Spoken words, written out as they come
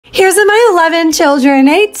Here's what my 11 children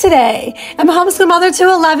ate today. I'm a homeschool mother to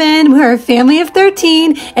 11. We're a family of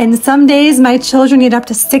 13, and some days my children eat up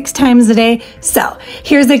to 6 times a day. So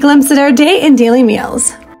here's a glimpse at our day and daily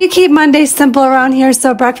meals. We keep Mondays simple around here,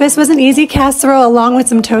 so breakfast was an easy casserole along with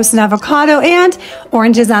some toast and avocado and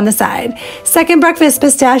oranges on the side. Second breakfast,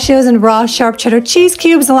 pistachios and raw sharp cheddar cheese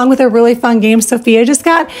cubes along with a really fun game Sophia just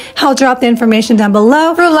got. I'll drop the information down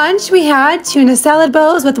below. For lunch, we had tuna salad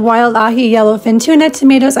bowls with wild ahi, yellowfin tuna,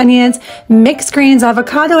 tomatoes, onions, mixed greens,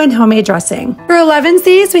 avocado, and homemade dressing. For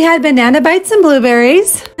Elevenses, we had banana bites and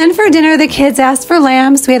blueberries. Then for dinner, the kids asked for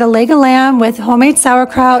lamb, so we had a leg of lamb with homemade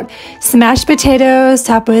sauerkraut, smashed potatoes,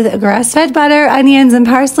 topped with grass-fed butter, onions, and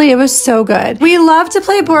parsley. It was so good. We love to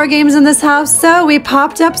play board games in this house, so we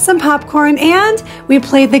popped up some popcorn and we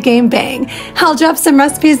played the game Bang. I'll drop some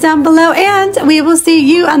recipes down below, and we will see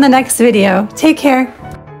you on the next video. Take care.